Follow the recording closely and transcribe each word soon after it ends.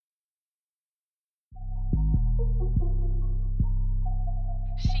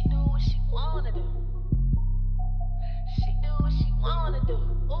what she wanna do. She do what she wanna do.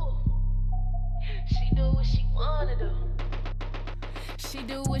 Ooh. She do what she wanna do. She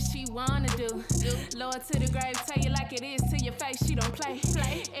do what she wanna do. Lower to the grave, tell you like it is to your face. She don't play.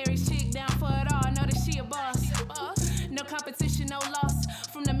 Every chick down for it all, know that she a boss. No competition, no loss.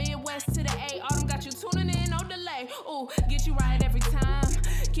 From the Midwest to the A, Autumn got you tuning in, no delay. Ooh, get you right every time.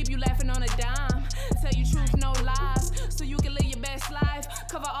 Keep you laughing on a dime. Tell you truth, no lies, so you can live your best life.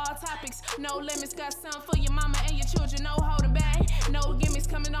 Cover all topics, no limits. Got something for your mama and your children, no holding back. No gimmicks,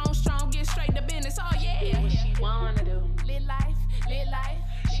 coming on strong, get straight to business. Oh yeah. Do what she wanna do. Live life, live life.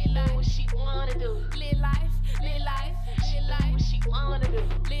 She do what she wanna do. Live life, live life, She live do life. what she wanna do.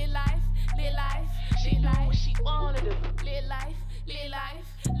 Live life, live life, She live do life. what she wanna do. Live life, live life,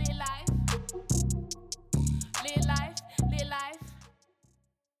 live life. Live life, live life.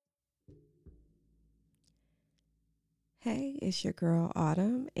 Hey, it's your girl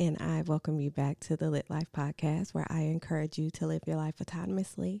Autumn, and I welcome you back to the Lit Life Podcast, where I encourage you to live your life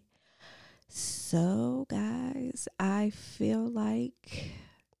autonomously. So, guys, I feel like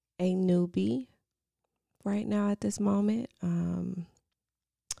a newbie right now at this moment.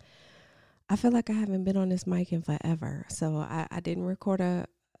 I feel like I haven't been on this mic in forever, so I didn't record a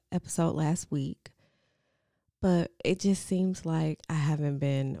episode last week, but it just seems like I haven't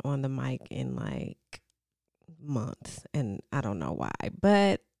been on the mic in like months, and I don't know why,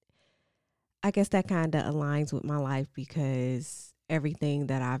 but I guess that kind of aligns with my life because everything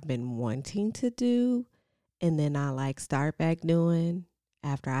that I've been wanting to do and then I like start back doing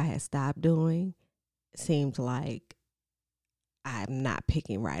after I had stopped doing seems like I'm not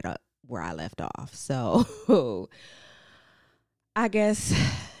picking right up where I left off. So I guess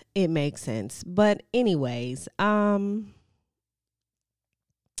it makes sense. But anyways,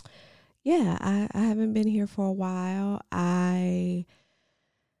 yeah, I haven't been here for a while. I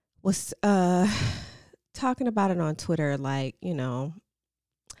was talking about it on Twitter, like, you know,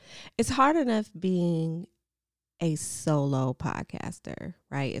 it's hard enough being a solo podcaster,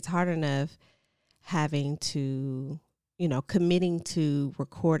 right? It's hard enough having to, you know, committing to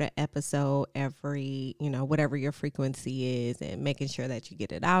record an episode every, you know, whatever your frequency is, and making sure that you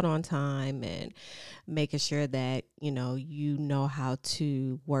get it out on time, and making sure that, you know how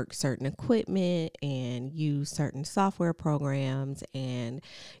to work certain equipment and use certain software programs, and,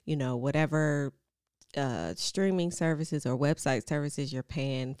 you know, whatever streaming services or website services you're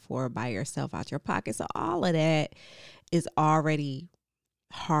paying for by yourself out your pocket. So all of that is already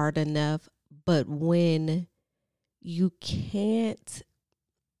hard enough. But when you can't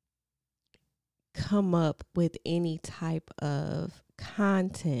come up with any type of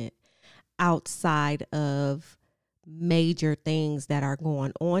content outside of major things that are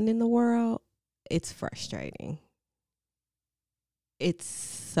going on in the world, it's frustrating. It's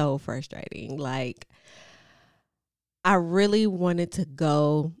so frustrating. Like, I really wanted to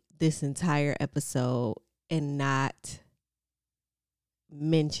go this entire episode and not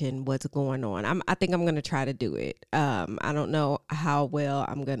mention what's going on. I think I'm going to try to do it. I don't know how well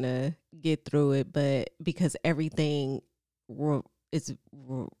I'm going to get through it, but because everything is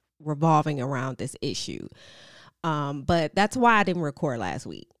revolving around this issue. But that's why I didn't record last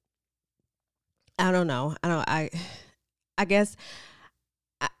week. I don't know. I guess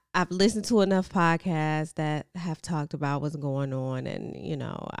I've listened to enough podcasts that have talked about what's going on, and, you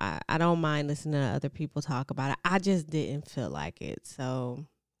know, I don't mind listening to other people talk about it. I just didn't feel like it. So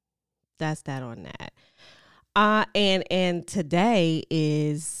that's that on that. And today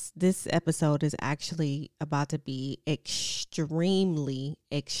this episode is actually about to be extremely,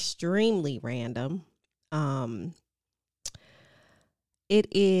 extremely random. It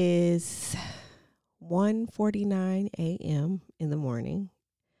is 1:49 a.m. in the morning.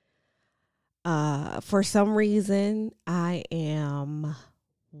 For some reason, I am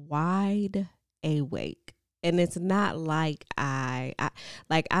wide awake, and it's not like I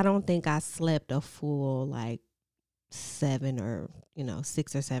don't think I slept a full like 6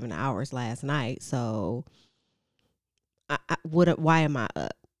 or 7 hours last night. So why am I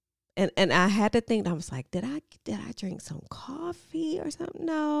up? And I had to think, I was like, did I drink some coffee or something?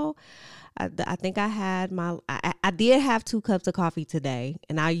 No, I think I had I did have 2 cups of coffee today,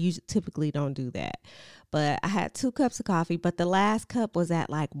 and I typically don't do that, but I had 2 cups of coffee, but the last cup was at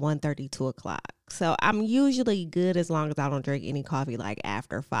like 1:30, 2 o'clock. So I'm usually good as long as I don't drink any coffee like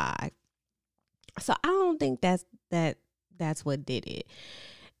after 5. So I don't think that's what did it.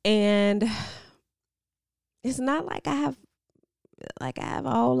 And it's not like I have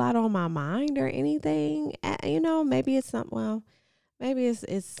a whole lot on my mind or anything. You know, maybe it's something. Well, maybe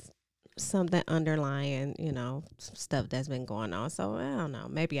it's something underlying, some stuff that's been going on. So I don't know.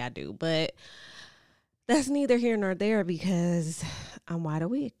 Maybe I do, but that's neither here nor there because I'm wide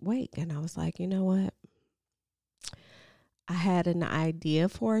awake. And I was like, you know what? I had an idea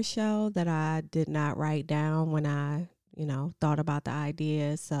for a show that I did not write down when I, thought about the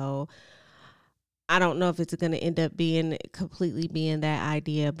idea. So I don't know if it's going to end up completely being that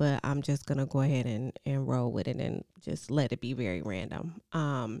idea, but I'm just going to go ahead and roll with it and just let it be very random.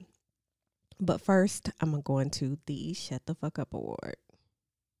 But first, I'm going to go into the Shut the Fuck Up Award.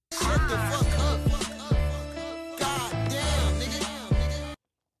 Shut the fuck up. God damn, nigga.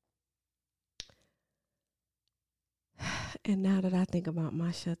 And now that I think about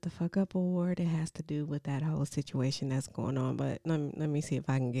my Shut the Fuck Up Award, it has to do with that whole situation that's going on. But let me see if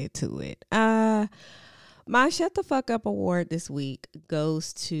I can get to it. My Shut the Fuck Up Award this week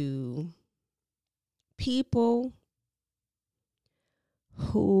goes to people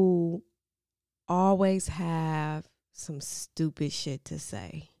who always have some stupid shit to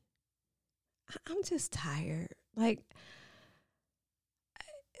say. I'm just tired. Like,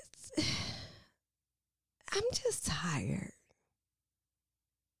 I'm just tired.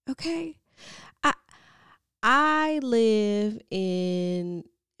 Okay? I live in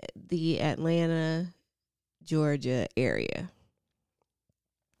the Atlanta, Georgia area.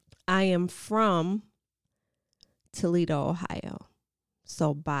 I am from Toledo, Ohio.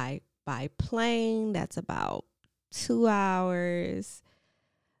 So by plane, that's about 2 hours.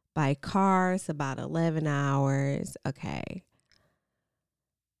 By car, it's about 11 hours. Okay.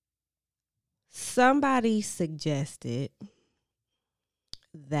 Somebody suggested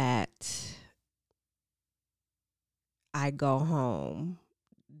that I go home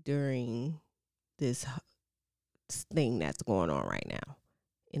during this thing that's going on right now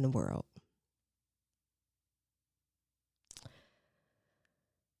in the world.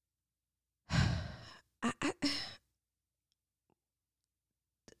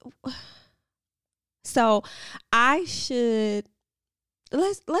 So I should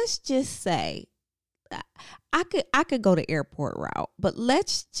let's just say I could go the airport route, but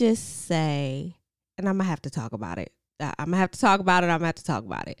let's just say, and I'm gonna have to talk about it.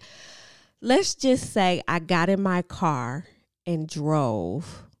 Let's just say I got in my car and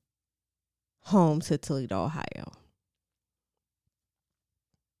drove home to Toledo, Ohio.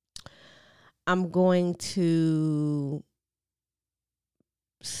 I'm going to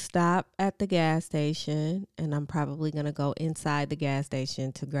stop at the gas station, and I'm probably going to go inside the gas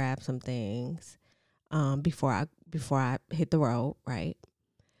station to grab some things before I hit the road, right?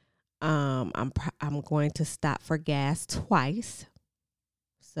 I'm going to stop for gas twice.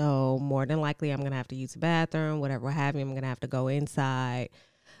 So more than likely I'm going to have to use the bathroom, whatever have you. I'm going to have to go inside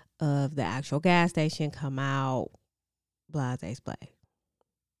of the actual gas station, come out, blase play.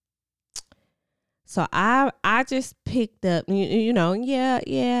 So I just picked up, I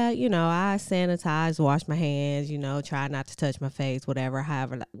sanitize, wash my hands, try not to touch my face, whatever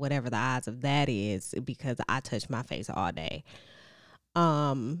the odds of that is, because I touch my face all day.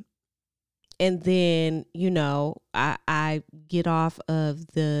 And then, I get off of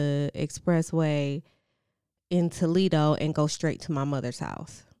the expressway in Toledo and go straight to my mother's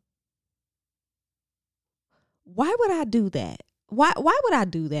house. Why would I do that? Why would I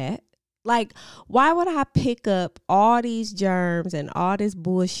do that? Like, why would I pick up all these germs and all this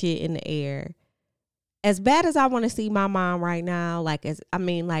bullshit in the air? As bad as I want to see my mom right now,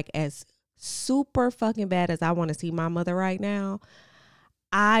 as super fucking bad as I want to see my mother right now,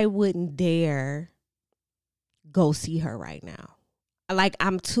 I wouldn't dare go see her right now. Like,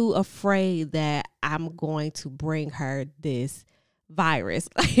 I'm too afraid that I'm going to bring her this virus.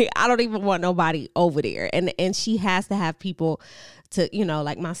 Like, I don't even want nobody over there. And she has to have people to,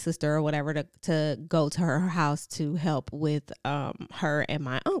 like my sister or whatever, to go to her house to help with her and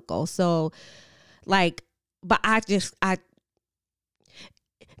my uncle. So like, but I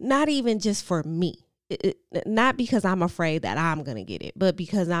not even just for me, not because I'm afraid that I'm going to get it, but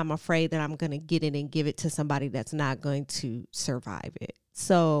because I'm afraid that I'm going to get it and give it to somebody that's not going to survive it.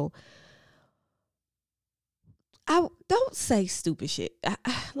 So I don't say stupid shit.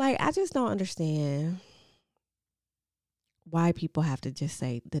 I just don't understand why people have to just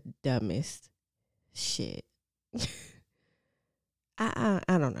say the dumbest shit. I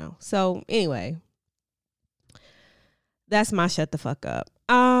don't know. So anyway, that's my shut the fuck up.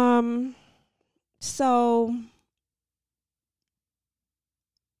 So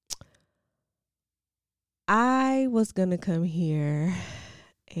I was gonna come here,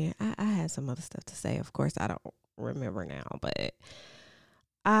 and I had some other stuff to say. Of course, I don't remember now, but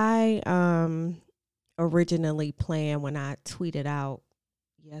I originally planned, when I tweeted out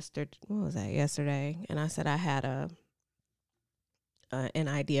yesterday, and I said I had an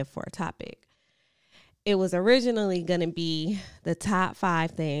idea for a topic. It was originally going to be the top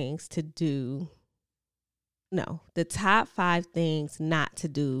 5 things to do. No, the top 5 things not to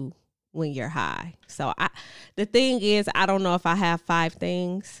do when you're high. So the thing is, I don't know if I have 5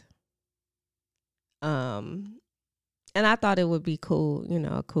 things. And I thought it would be cool,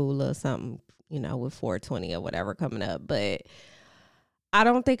 a cool little something, with 420 or whatever coming up. But I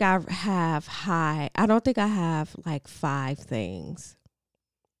don't think I have like 5 things.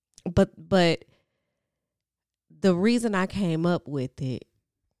 But the reason I came up with it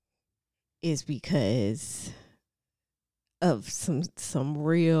is because of some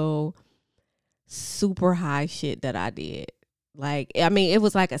real super high shit that I did. Like, I mean, it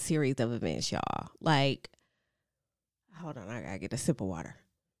was like a series of events, y'all. Like, hold on, I gotta get a sip of water.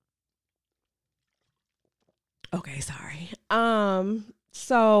 Okay, sorry.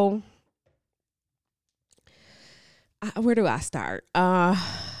 So where do I start?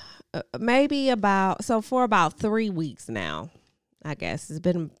 Maybe for about 3 weeks now, I guess it's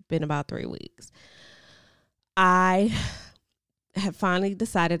been about 3 weeks. I have finally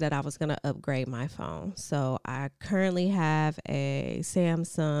decided that I was going to upgrade my phone. So I currently have a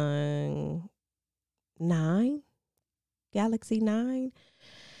Samsung 9, Galaxy 9.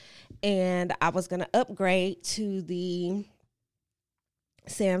 And I was going to upgrade to the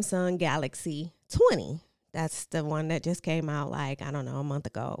Samsung Galaxy 20. That's the one that just came out like, I don't know, a month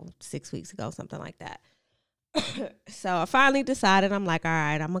ago, 6 weeks ago, something like that. So I finally decided, I'm like, all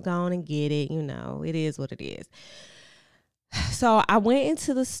right, I'm going to go on and get it. It is what it is. So I went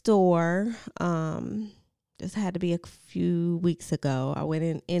into the store. This had to be a few weeks ago. I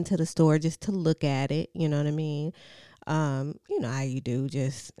went into the store just to look at it. You know what I mean? You know how you do,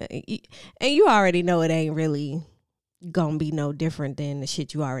 and you already know it ain't really gonna be no different than the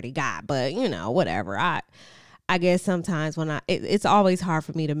shit you already got. But whatever. I guess sometimes when it's always hard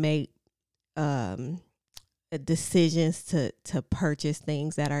for me to make decisions to purchase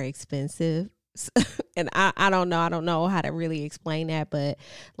things that are expensive. And I don't know how to really explain that, but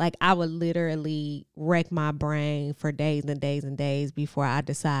like I would literally wreck my brain for days and days and days before I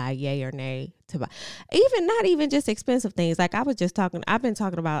decide yay or nay to buy. Not even just expensive things. Like I've been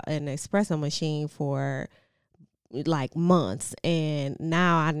talking about an espresso machine for like months, and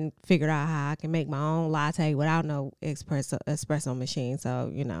now I figured out how I can make my own latte without no espresso machine.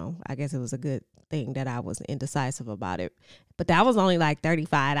 So I guess it was a good thing that I was indecisive about it, but that was only like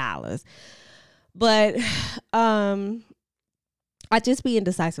 $35. But I just be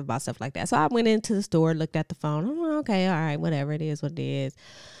indecisive about stuff like that. So I went into the store, looked at the phone. I'm like, okay, all right, whatever, it is what it is.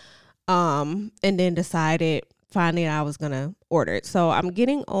 And then decided finally I was going to order it. So I'm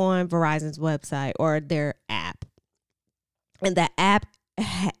getting on Verizon's website or their app. And the app,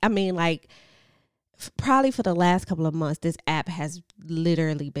 probably for the last couple of months, this app has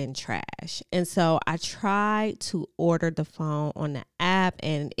literally been trash. And so I tried to order the phone on the app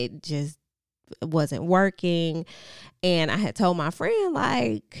and it just wasn't working. And I had told my friend,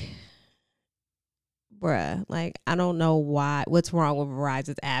 like, bruh, like, I don't know what's wrong with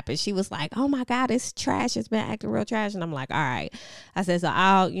Verizon's app. And she was like, oh my God, it's trash. It's been acting real trash. And I'm like, all right. I said, so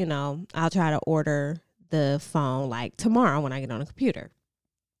I'll try to order the phone like tomorrow when I get on the computer.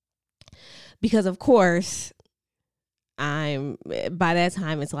 Because of course, by that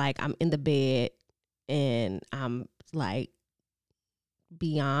time, it's like I'm in the bed and I'm like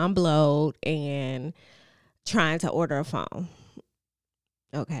beyond blowed and trying to order a phone.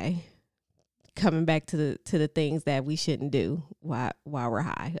 Okay. Coming back to the things that we shouldn't do while we're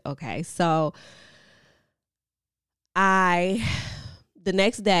high. Okay. So the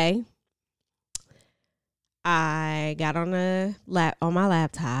next day I got on my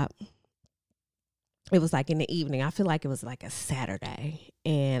laptop. It was like in the evening. I feel like it was like a Saturday.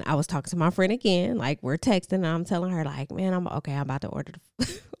 And I was talking to my friend again. Like we're texting and I'm telling her like, man, I'm about to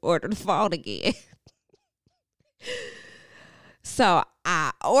order the phone again. So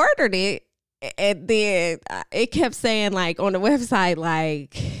I ordered it. And then it kept saying like on the website,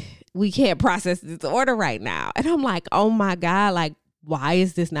 like, we can't process this order right now. And I'm like, oh my God, like, why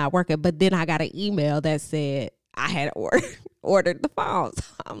is this not working? But then I got an email that said I had ordered the phone. So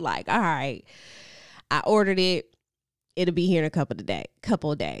I'm like, all right. I ordered it. It'll be here in a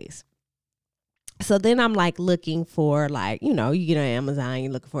couple of days. So then I'm like looking for like, you get on Amazon,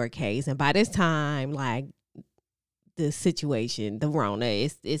 you're looking for a case. And by this time, like the situation, the Rona,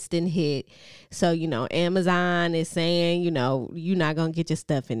 it's didn't hit. So, Amazon is saying, you're not going to get your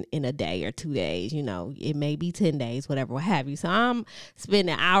stuff in a day or 2 days. It may be 10 days, whatever, what have you. So I'm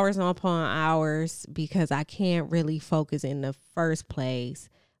spending hours upon hours because I can't really focus in the first place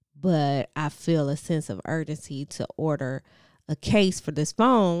but I feel a sense of urgency to order a case for this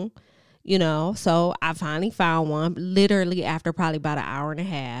phone, So I finally found one, literally after probably about an hour and a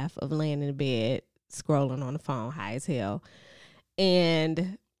half of laying in bed, scrolling on the phone, high as hell.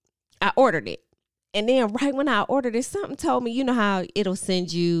 And I ordered it. And then right when I ordered it, something told me, you know how it'll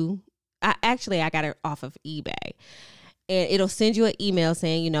send you, I got it off of eBay. And it'll send you an email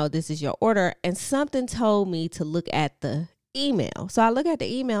saying, this is your order. And something told me to look at the email. So I look at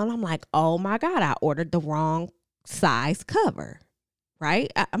the email and I'm like, oh my God, I ordered the wrong size cover, right?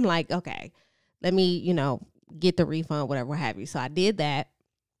 I'm like, okay, let me, get the refund, whatever, what have you. So I did that.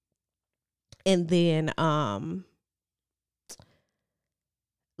 And then,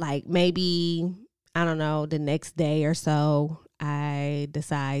 like maybe, I don't know, the next day or so, I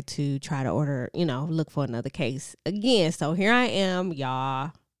decide to try to order, look for another case again. So here I am,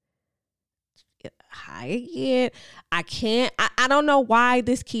 y'all. Hi again. I don't know why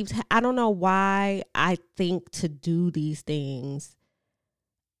I don't know why I think to do these things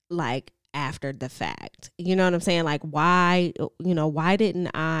like after the fact. You know what I'm saying? Like why didn't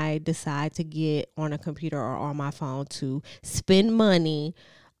I decide to get on a computer or on my phone to spend money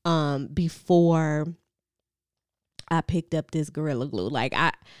before I picked up this Gorilla Glue? Like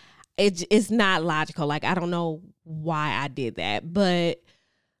it's not logical. Like I don't know why I did that, but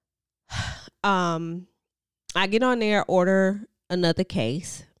I get on there, order another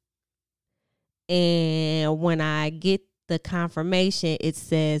case, and when I get the confirmation, it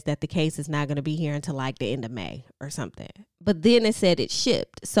says that the case is not going to be here until like the end of May or something. But then it said it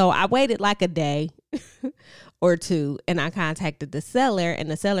shipped. So I waited like a day or two, and I contacted the seller,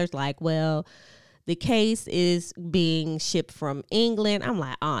 and the seller's like, well, the case is being shipped from England. I'm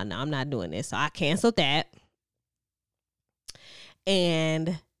like, oh no, I'm not doing this. So I canceled that.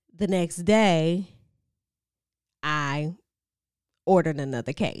 And the next day, I ordered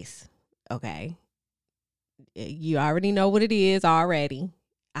another case. Okay. You already know what it is already.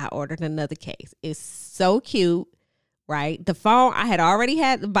 I ordered another case. It's so cute, right? The phone I had already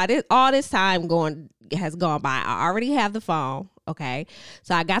had all this time has gone by. I already have the phone. Okay.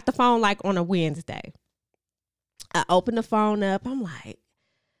 So I got the phone like on a Wednesday. I opened the phone up. I'm like,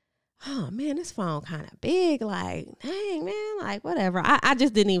 oh man, this phone kind of big. Like, dang man, like whatever. I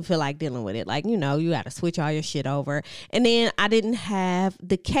just didn't even feel like dealing with it. Like, you got to switch all your shit over. And then I didn't have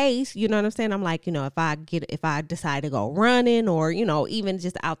the case. You know what I'm saying? I'm like, if I decide to go running or, even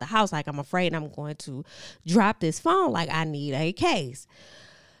just out the house, like I'm afraid I'm going to drop this phone. Like I need a case.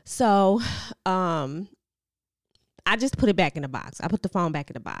 So, I just put it back in the box. I put the phone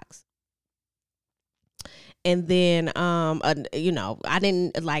back in the box. And then, I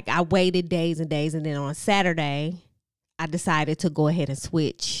waited days and days. And then on Saturday, I decided to go ahead and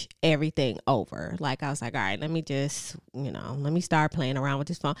switch everything over. Like I was like, all right, let me just, let me start playing around with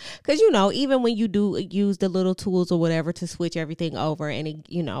this phone. Because, even when you do use the little tools or whatever to switch everything over and,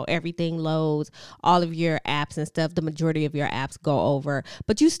 everything loads, all of your apps and stuff, the majority of your apps go over.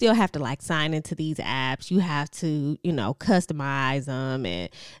 But you still have to like sign into these apps. You have to, customize them, and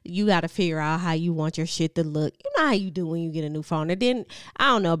you got to figure out how you want your shit to look. You know how you do when you get a new phone. And then, I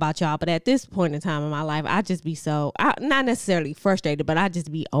don't know about y'all, but at this point in time in my life, I just be not necessarily frustrated, but I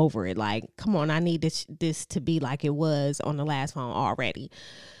just be over it. Like, come on, I need this to be like it was on the last phone already.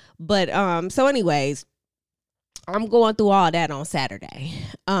 But so anyways, I'm going through all that on Saturday.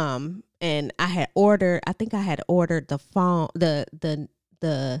 And I had ordered the phone,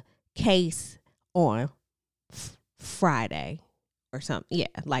 the case on Friday or something. Yeah,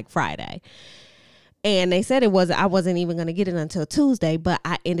 like Friday. And they said I wasn't even going to get it until Tuesday, but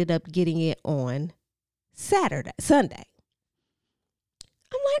I ended up getting it on Sunday.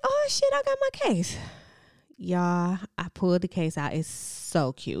 I'm like, oh shit, I got my case. Y'all, I pulled the case out. It's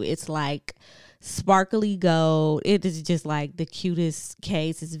so cute. It's like sparkly gold. It is just like the cutest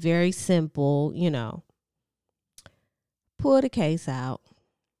case. It's very simple, Pull the case out.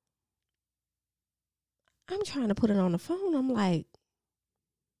 I'm trying to put it on the phone. I'm like,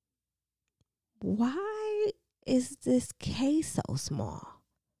 why is this case so small?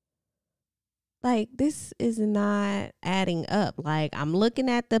 Like, this is not adding up. Like, I'm looking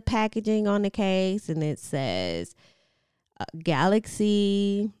at the packaging on the case, and it says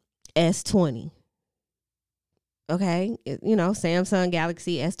Galaxy S20. Okay, Samsung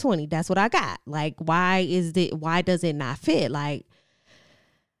Galaxy S20. That's what I got. Like, why does it not fit? Like,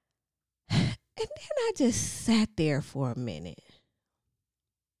 and then I just sat there for a minute.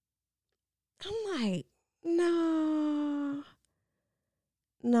 I'm like, no.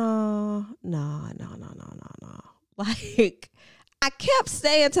 Like, I kept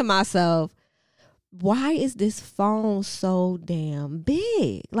saying to myself, why is this phone so damn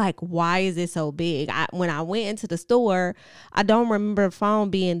big? Like, why is it so big? When I went into the store, I don't remember the phone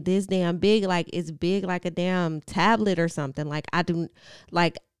being this damn big. Like, it's big like a damn tablet or something. Like, I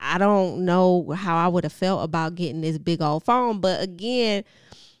don't know how I would have felt about getting this big old phone. But again,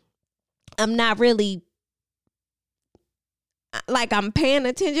 I'm not really, like, I'm paying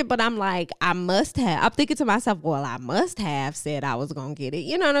attention, but I'm like, I'm thinking to myself, well, I must have said I was gonna get it.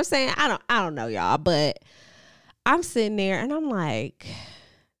 You know what I'm saying? I don't know, y'all, but I'm sitting there and I'm like,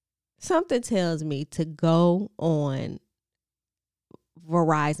 something tells me to go on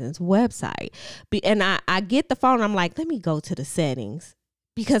Verizon's website. And I get the phone, I'm like, let me go to the settings,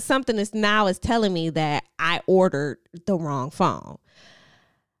 because something is telling me that I ordered the wrong phone.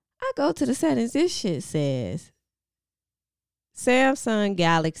 I go to the settings, this shit says Samsung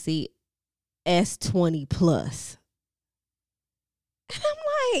Galaxy S20 Plus. And I'm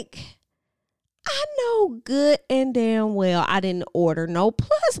like, I know good and damn well I didn't order no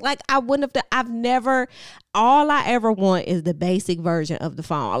plus. Like, I wouldn't have, all I ever want is the basic version of the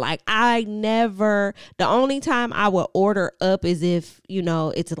phone. Like, the only time I would order up is if,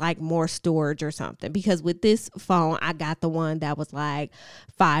 it's like more storage or something. Because with this phone, I got the one that was like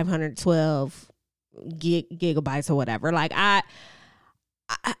 512 gigabytes or whatever. Like, I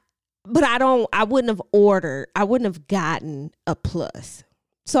wouldn't have gotten a plus.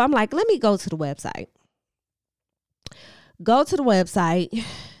 So I'm like, let me go to the website. Go to the website,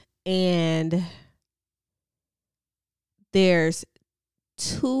 and there's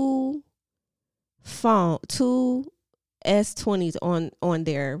two S20s on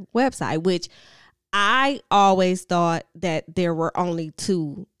their website, which I always thought that there were only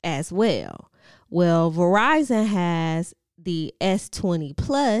two as well. Well, Verizon has the S20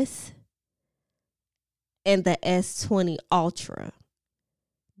 Plus and the S20 Ultra.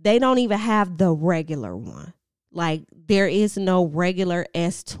 They don't even have the regular one. Like, there is no regular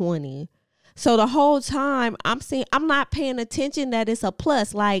S20. So the whole time I'm not paying attention that it's a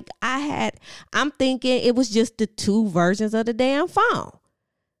plus. Like, I'm thinking it was just the two versions of the damn phone.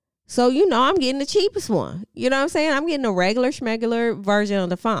 So, I'm getting the cheapest one. You know what I'm saying? I'm getting a regular schmegular version of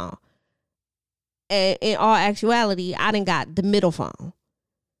the phone. And in all actuality, I done got the middle phone.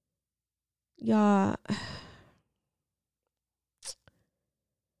 Y'all.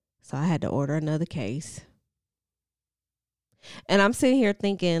 So I had to order another case. And I'm sitting here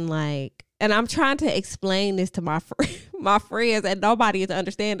thinking, like, and I'm trying to explain this to my friends, and nobody is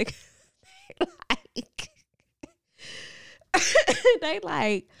understanding. They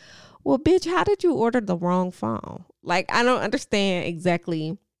like, well, bitch, how did you order the wrong phone? Like, I don't understand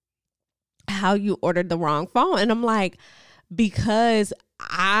exactly how you ordered the wrong phone. And I'm like, because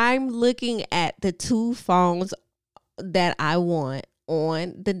I'm looking at the two phones that I want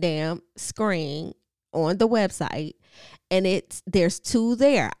on the damn screen on the website, and there's two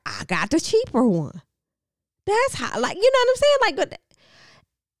there. I got the cheaper one. That's how, like, you know what I'm saying? Like,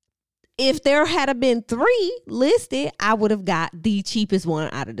 if there had been three listed, I would have got the cheapest one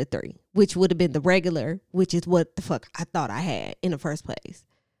out of the three, which would have been the regular, which is what the fuck I thought I had in the first place.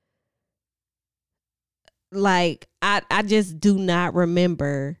 Like, I just do not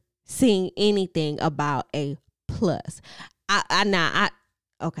remember seeing anything about a plus.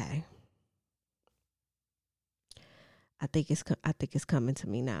 Okay. I think it's coming to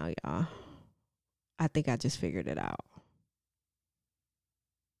me now, y'all. I think I just figured it out.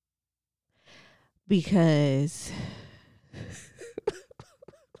 Because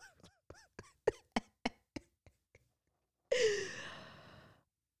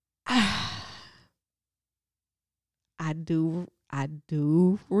I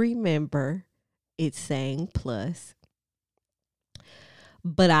do remember it saying plus,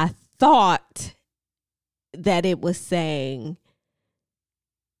 but I thought that it was saying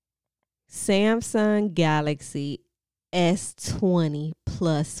Samsung Galaxy S20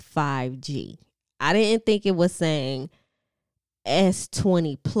 plus 5G. I didn't think it was saying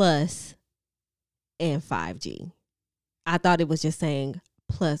S20 plus and 5G. I thought it was just saying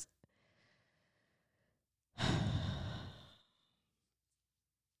plus.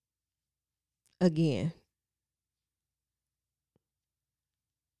 Again,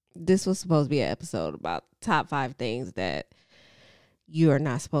 this was supposed to be an episode about top 5 things that you are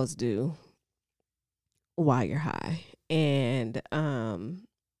not supposed to do while you're high. And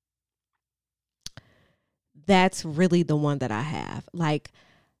that's really the one that I have. Like,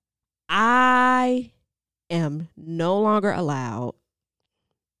 I am no longer allowed,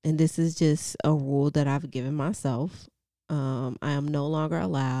 and this is just a rule that I've given myself. I am no longer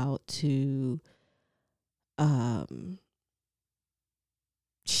allowed to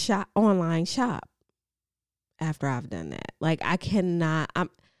online shop. after I've done that. Like, I cannot,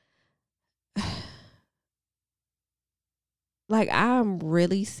 I'm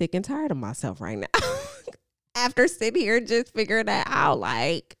really sick and tired of myself right now. After sitting here just figuring that out,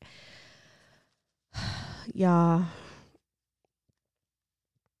 like, y'all,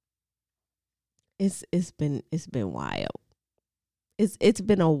 it's been wild. It's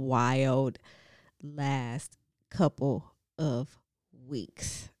been a wild last couple of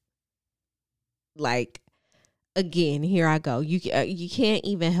weeks. Like, again, here I go. You can't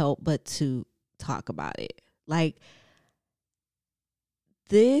even help but to talk about it. Like,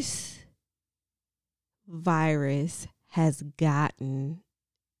 this virus has gotten,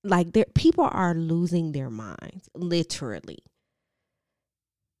 like, people are losing their minds, literally.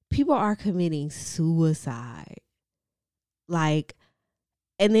 People are committing suicide. Like,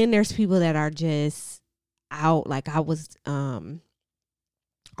 and then there's people that are just out. Like, I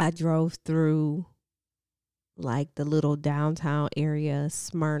drove through like the little downtown area,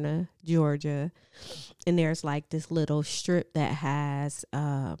 Smyrna, Georgia, and there's like this little strip that has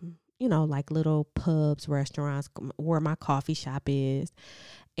like little pubs, restaurants where my coffee shop is.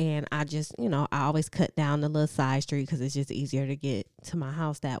 And I just, I always cut down the little side street because it's just easier to get to my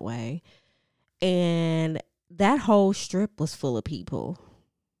house that way. And that whole strip was full of people.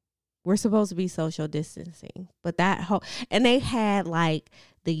 We're supposed to be social distancing, but and they had like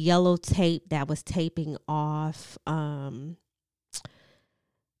the yellow tape that was taping off,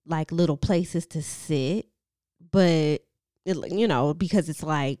 like little places to sit, but because it's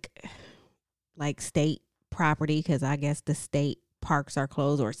like state property, because I guess the state parks are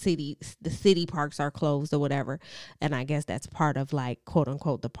closed, or the city parks are closed or whatever, and I guess that's part of like quote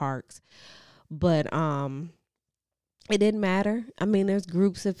unquote the parks, but it didn't matter. I mean, there's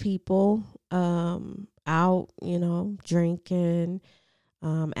groups of people out, drinking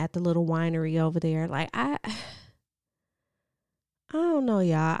at the little winery over there. Like, I don't know,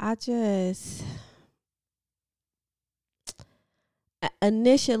 y'all.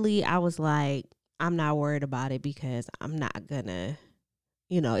 Initially I was like, I'm not worried about it because I'm not gonna,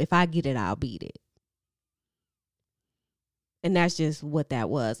 if I get it, I'll beat it. And that's just what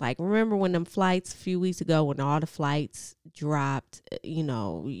that was. Like, remember when them flights a few weeks ago, when all the flights dropped,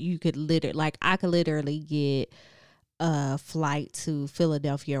 you could I could literally get a flight to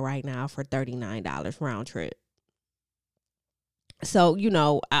Philadelphia right now for $39 round trip. So,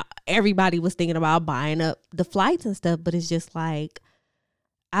 everybody was thinking about buying up the flights and stuff, but it's just like,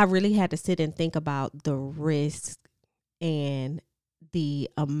 I really had to sit and think about the risk and the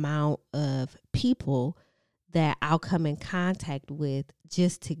amount of people that I'll come in contact with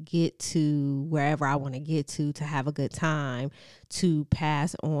just to get to wherever I want to get to have a good time, to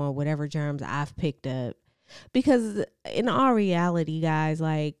pass on whatever germs I've picked up. Because in all reality, guys,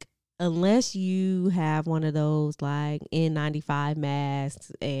 like, unless you have one of those like N95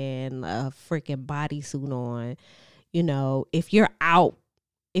 masks and a freaking bodysuit on, if you're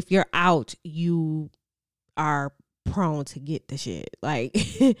out, you are prone to get the shit. Like,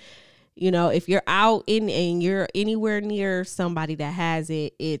 if you're out and you're anywhere near somebody that has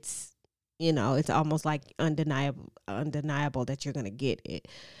it, it's almost like undeniable that you're going to get it.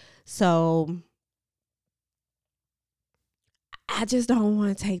 So I just don't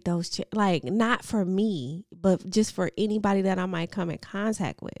want to take those, like, not for me, but just for anybody that I might come in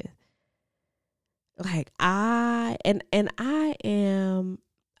contact with. Like, I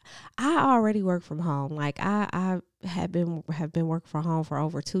already work from home. Like, I have been working from home for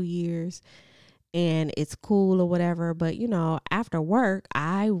over 2 years, and it's cool or whatever. But, after work,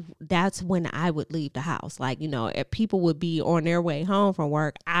 that's when I would leave the house. Like, if people would be on their way home from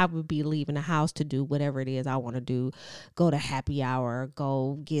work, I would be leaving the house to do whatever it is I want to do. Go to happy hour,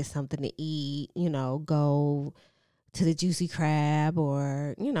 go get something to eat, go to the Juicy Crab,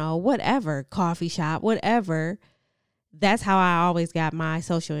 or, whatever, coffee shop, whatever. That's how I always got my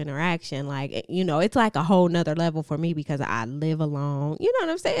social interaction. Like, it's like a whole nother level for me because I live alone. You know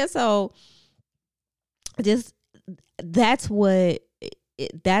what I'm saying? So just, that's what's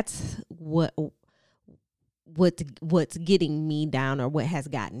getting me down, or what has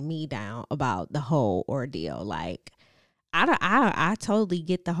gotten me down about the whole ordeal. Like, I totally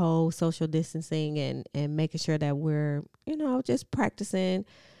get the whole social distancing and making sure that we're, just practicing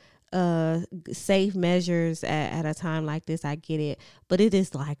safe measures at a time like this. I get it, but it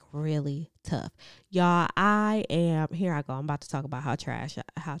is like really tough, y'all. Here I go. I'm about to talk about how trash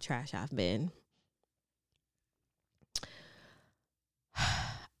I've been.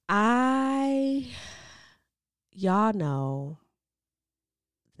 Y'all know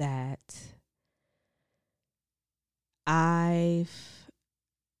that I've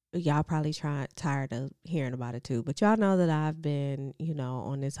y'all probably tired of hearing about it too, but y'all know that I've been,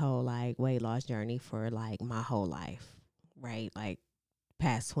 on this whole like weight loss journey for like my whole life, right? Like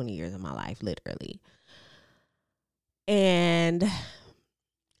past 20 years of my life, literally. And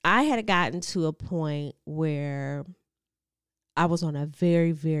I had gotten to a point where I was on a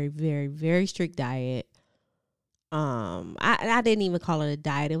very, very, very, very strict diet. I didn't even call it a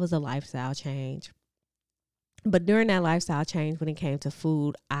diet. It was a lifestyle change. But during that lifestyle change, when it came to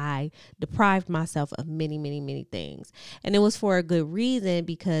food, I deprived myself of many, many, many things. And it was for a good reason,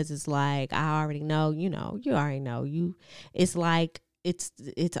 because it's like, I already know, you already know, it's like, it's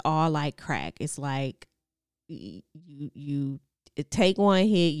all like crack. It's like you take one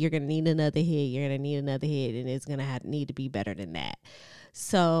hit, you're going to need another hit, you're going to need another hit, and it's going to need to be better than that.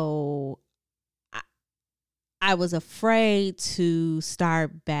 So I was afraid to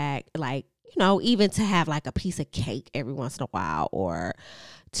start back, like, even to have like a piece of cake every once in a while, or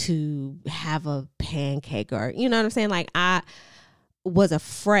to have a pancake, or, you know what I'm saying? Like, I was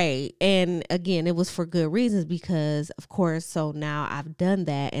afraid. And again, it was for good reasons, because of course, so now I've done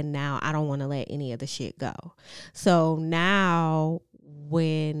that, and now I don't want to let any of the shit go. So now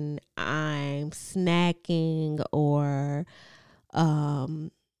when I'm snacking, or,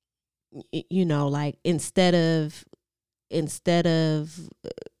 like instead of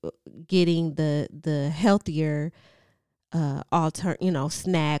getting the healthier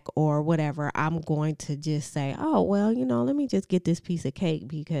snack or whatever, I'm going to just say, oh, well, let me just get this piece of cake,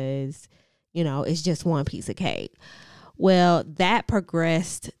 because it's just one piece of cake. Well, that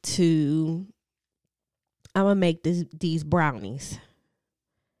progressed to, I'm gonna make these brownies.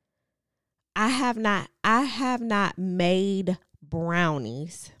 I have not made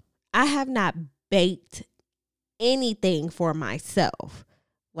brownies. I have not baked anything for myself.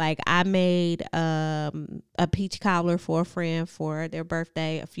 Like, I made a peach cobbler for a friend for their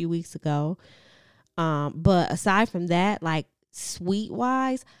birthday a few weeks ago. But aside from that, like sweet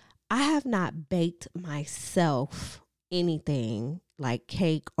wise, I have not baked myself anything like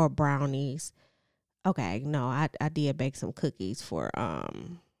cake or brownies. Okay, no, I did bake some cookies for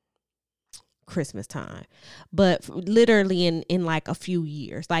Christmas time, but literally in like a few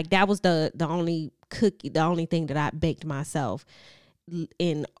years. Like, that was the only thing that I baked myself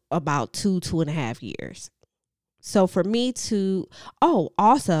in about 2.5 years. So for me to,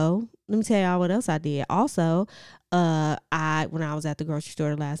 also, let me tell y'all what else I did. Also, when I was at the grocery store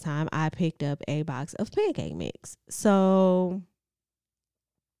the last time, I picked up a box of pancake mix. So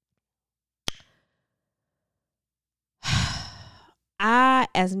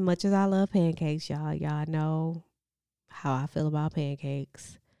as much as I love pancakes, y'all know how I feel about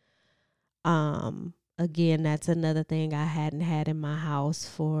pancakes. Again, that's another thing I hadn't had in my house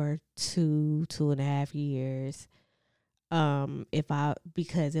for 2.5 years.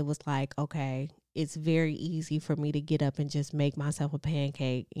 Because it was like, okay, it's very easy for me to get up and just make myself a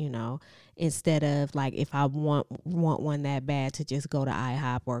pancake, instead of like, if I want one that bad, to just go to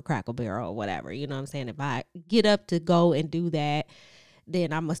IHOP or Cracker Barrel or whatever, you know what I'm saying? If I get up to go and do that,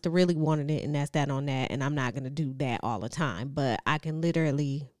 then I must have really wanted it, and that's that on that. And I'm not going to do that all the time, but I can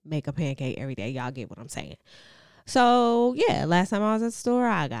literally make a pancake every day. Y'all get what I'm saying? So yeah, last time I was at the store,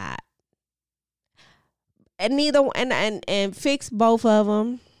 I got and fixed both of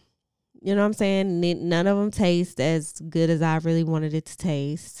them. You know what I'm saying? None of them taste as good as I really wanted it to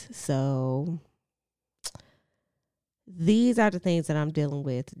taste. So these are the things that I'm dealing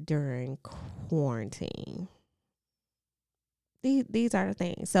with during quarantine. These are the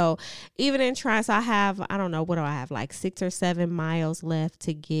things. So even in trying, so I have, I don't know, what do I have? Like 6 or 7 miles left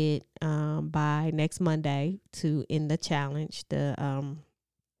to get by next Monday to end the challenge, the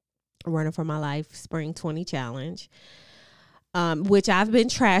Running for My Life Spring 20 Challenge, which I've been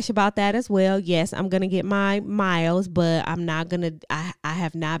trash about that as well. Yes, I'm going to get my miles, but I'm not going to, I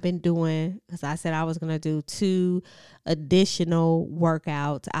have not been doing, because I said I was going to do 2 additional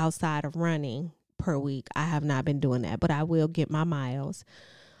workouts outside of running per week. I have not been doing that, but I will get my miles.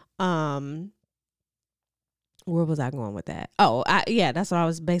 Where was I going with that? That's what I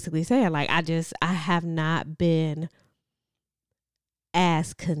was basically saying. Like, I have not been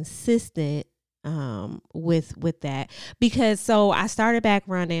as consistent with that, because so I started back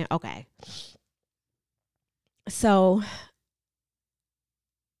running. Okay. So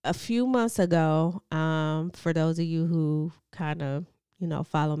a few months ago, for those of you who kind of,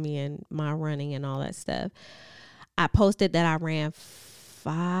 follow me in my running and all that stuff, I posted that I ran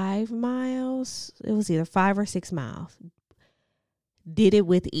 5 miles. It was either 5 or 6 miles. Did it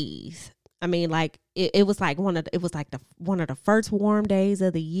with ease. I mean, like it was like one of the first warm days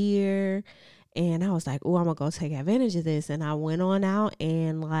of the year, And I was like, oh, I'm going to go take advantage of this. And I went on out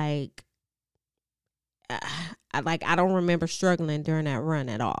and like, I don't remember struggling during that run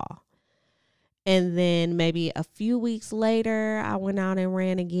at all. And then maybe a few weeks later, I went out and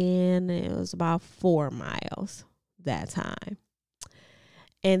ran again. It was about 4 miles that time.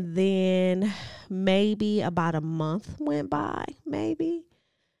 And then maybe about a month went by, maybe.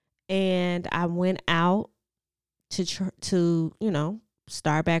 And I went out to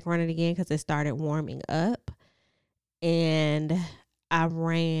start back running again because it started warming up. And I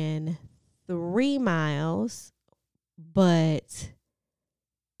ran 3 miles, but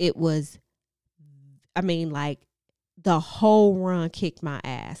it was, like the whole run kicked my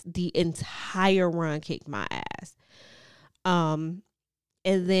ass. The entire run kicked my ass. And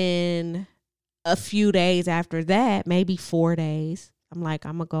then a few days after that, maybe 4 days, I'm like,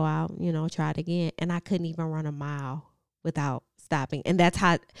 I'm going to go out, try it again. And I couldn't even run a mile without stopping. And that's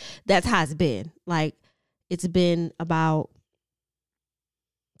how it's been. Like, it's been about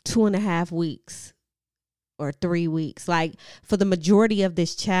 2.5 weeks or 3 weeks. Like, for the majority of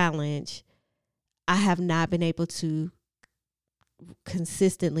this challenge, I have not been able to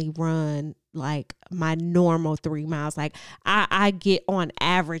consistently run like my normal 3 miles. Like I get, on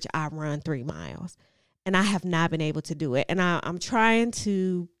average, I run 3 miles, and I have not been able to do it. And I'm trying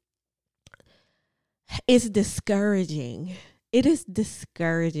to, it's discouraging. It is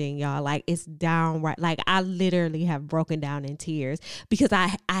discouraging, y'all. Like, it's downright, like I literally have broken down in tears because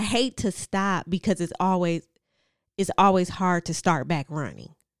I hate to stop because it's always hard to start back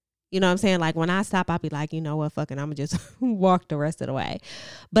running. You know what I'm saying? Like, when I stop, I'll be like, you know what, fucking, I'm going to just walk the rest of the way.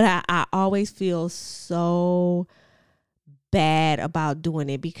 But I always feel so bad about doing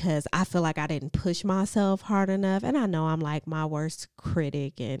it because I feel like I didn't push myself hard enough. And I know I'm like my worst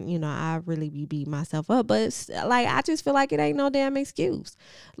critic and, I really be beating myself up. But like, I just feel like it ain't no damn excuse.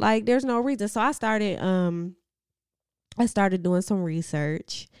 Like, there's no reason. So I started doing some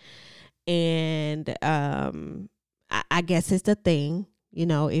research, and I guess it's the thing.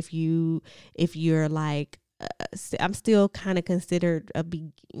 If you're like, I'm still kind of considered a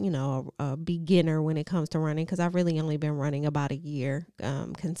beginner when it comes to running, because I've really only been running about a year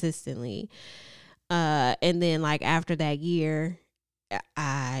consistently. And then like after that year,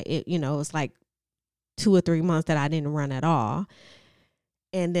 it was like 2 or 3 months that I didn't run at all.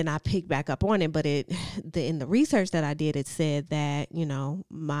 And then I picked back up on it, but in the research that I did, it said that,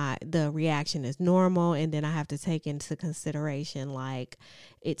 the reaction is normal. And then I have to take into consideration, like,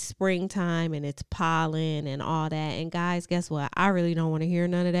 it's springtime and it's pollen and all that. And guys, guess what? I really don't want to hear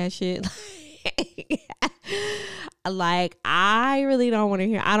none of that shit. Like, I really don't want to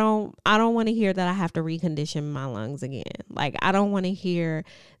hear, I don't want to hear that I have to recondition my lungs again. Like, I don't want to hear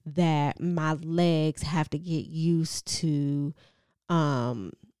that my legs have to get used to,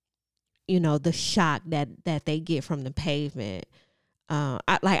 the shock that they get from the pavement.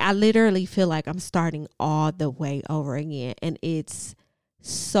 I literally feel like I'm starting all the way over again. And it's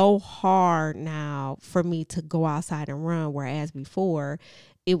so hard now for me to go outside and run. Whereas before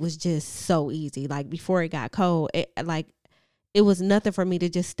it was just so easy. Like, before it got cold, it was nothing for me to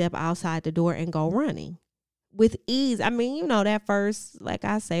just step outside the door and go running with ease. I mean, that first, like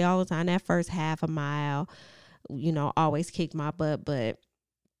I say all the time, that first half a mile, always kicked my butt, but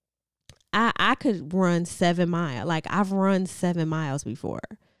I could run 7 miles. Like, I've run 7 miles before.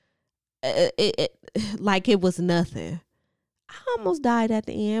 Like, it was nothing. I almost died at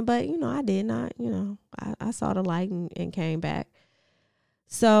the end, but I did not. I saw the light and came back.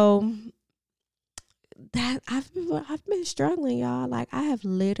 So that I've been struggling, y'all. Like, I have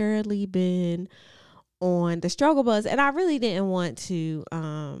literally been on the struggle bus, and I really didn't want to.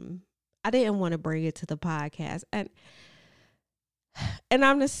 I didn't want to bring it to the podcast, and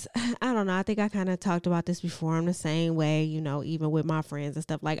I'm just, I don't know. I think I kind of talked about this before. I'm the same way, even with my friends and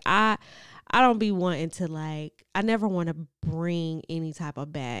stuff. Like, I don't be wanting to, like, I never want to bring any type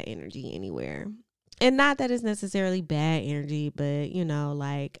of bad energy anywhere. And not that it's necessarily bad energy, but,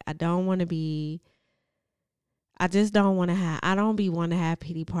 like, I don't want to be, I just don't want to have, I don't be wanting to have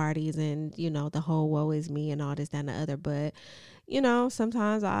pity parties and, the whole woe is me and all this, that, and the other. But,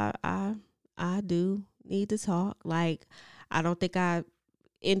 sometimes I do need to talk. Like, I don't think I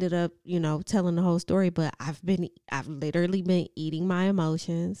ended up, telling the whole story, but I've literally been eating my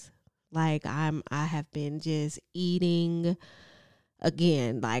emotions. Like, I have been just eating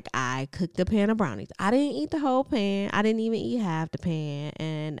again. Like, I cooked a pan of brownies. I didn't eat the whole pan. I didn't even eat half the pan.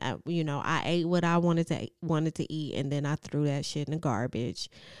 And, I ate what I wanted to eat. And then I threw that shit in the garbage.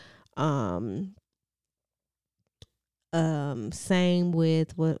 Same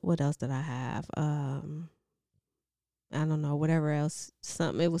with what else did I have? I don't know, whatever else.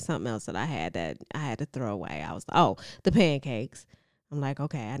 It was something else that I had to throw away. I was the pancakes. I'm like,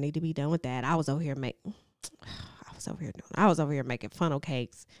 okay, I need to be done with that. I was over here making funnel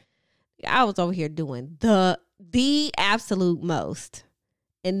cakes. I was over here doing the absolute most.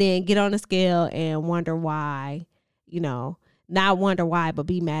 And then get on the scale and wonder why, not wonder why, but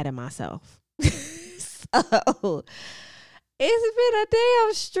be mad at myself. So it's been a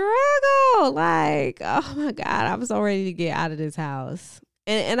damn struggle. Like, oh my God, I was so ready to get out of this house.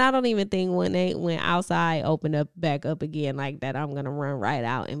 And I don't even think when outside opened back up again like that, I'm going to run right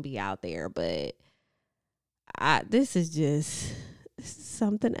out and be out there. But this is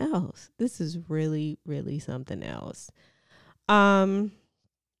something else. This is really, really something else.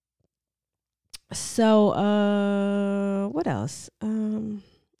 So, what else?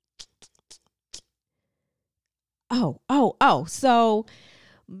 So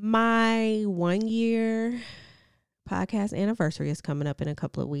my 1 year podcast anniversary is coming up in a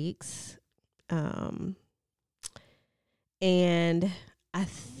couple of weeks. And I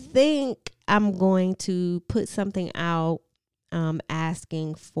think I'm going to put something out,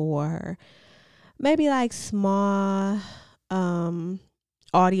 asking for maybe like small,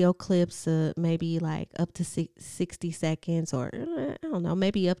 audio clips, maybe like up to 60 seconds or I don't know,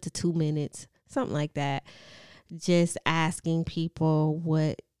 maybe up to 2 minutes, something like that. Just asking people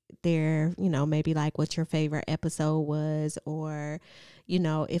what their, maybe like what your favorite episode was, or,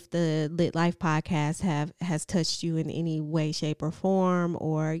 if the Lit Life podcast has touched you in any way, shape, or form,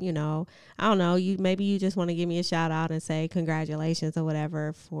 or, I don't know, maybe you just want to give me a shout out and say congratulations or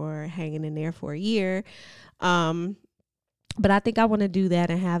whatever for hanging in there for a year. But I think I want to do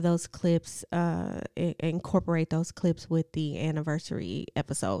that and have those clips, incorporate those clips with the anniversary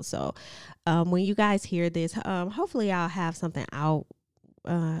episode. So when you guys hear this, hopefully I'll have something out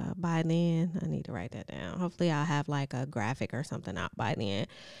by then. I need to write that down. Hopefully I'll have like a graphic or something out by then,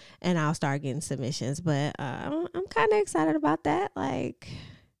 and I'll start getting submissions. But I'm kind of excited about that. Like,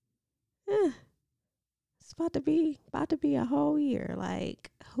 it's about to be a whole year.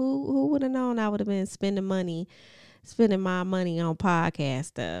 Like, who would have known I would have been spending my money on podcast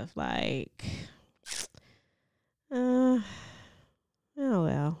stuff? Like, oh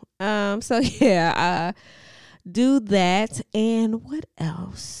well. So yeah, do that. And what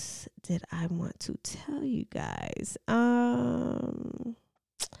else did I want to tell you guys? I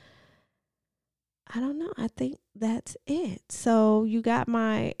don't know. I think that's it. So you got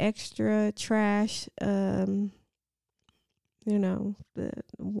my extra trash, one of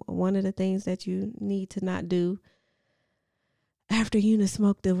the things that you need to not do after you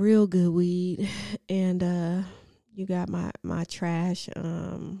smoke the real good weed. And you got my trash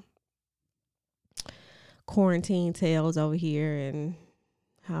quarantine tales over here, and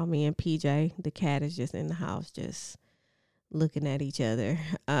how me and PJ, the cat, is just in the house just looking at each other.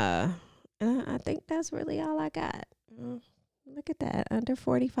 And I think that's really all I got. Look at that, under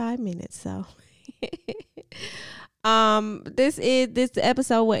 45 minutes. So this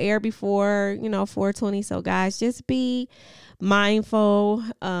episode will air before 420. So guys, just be mindful.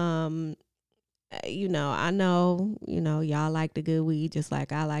 I know, y'all like the good weed just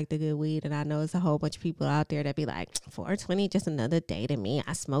like I like the good weed. And I know it's a whole bunch of people out there that be like, 420, just another day to me.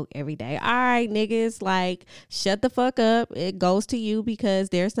 I smoke every day. All right, niggas, like, shut the fuck up. It goes to you, because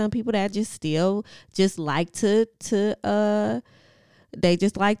there's some people that just still just like to they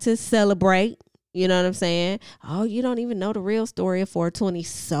just like to celebrate. You know what I'm saying? Oh, you don't even know the real story of 420.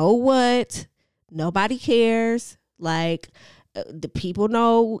 So what? Nobody cares. Like, the people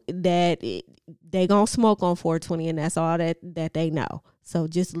know that they gonna smoke on 420, and that's all that they know. So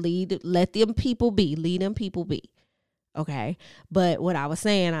just let them people be. Lead them people be. Okay. But what I was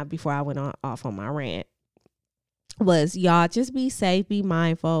saying before I went off on my rant was, y'all just be safe, be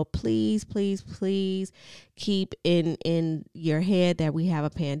mindful. Please, please, please keep in your head that we have a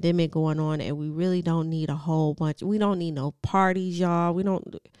pandemic going on, and we really don't need a whole bunch. We don't need no parties, y'all. We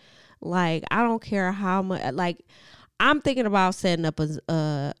don't, like, I don't care how much, like, I'm thinking about setting up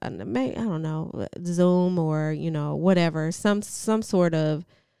I don't know, Zoom or, whatever, some sort of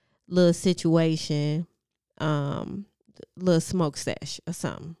little situation, little smoke sesh or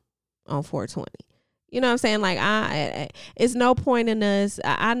something on 420. You know what I'm saying? Like, it's no point in us.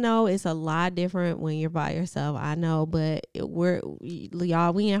 I know it's a lot different when you're by yourself. I know, but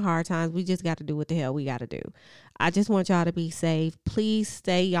we in hard times. We just got to do what the hell we got to do. I just want y'all to be safe. Please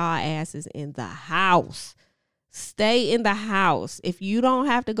stay y'all asses in the house. Stay in the house. If you don't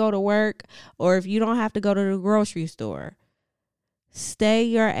have to go to work, or if you don't have to go to the grocery store, stay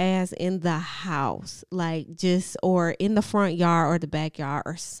your ass in the house. Like, or in the front yard or the backyard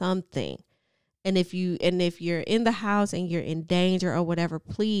or something. And if you're in the house and you're in danger or whatever,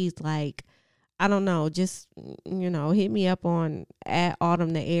 please, like, I don't know, just, hit me up on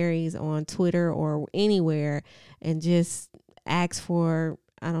 @Autumn the Aries on Twitter or anywhere, and just ask for,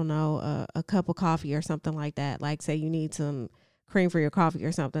 I don't know, a cup of coffee or something like that. Like, say you need some cream for your coffee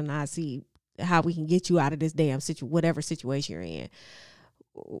or something. I see how we can get you out of this damn whatever situation you're in.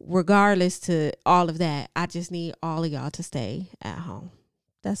 Regardless to all of that, I just need all of y'all to stay at home.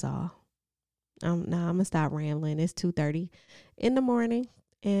 That's all. Now I'm gonna stop rambling. It's 2:30 in the morning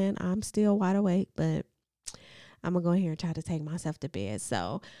and I'm still wide awake, but I'm gonna go here and try to take myself to bed.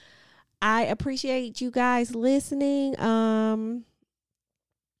 So I appreciate you guys listening.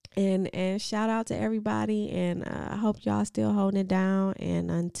 And shout out to everybody, and I hope y'all still holding it down. And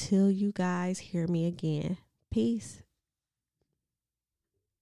until you guys hear me again, peace.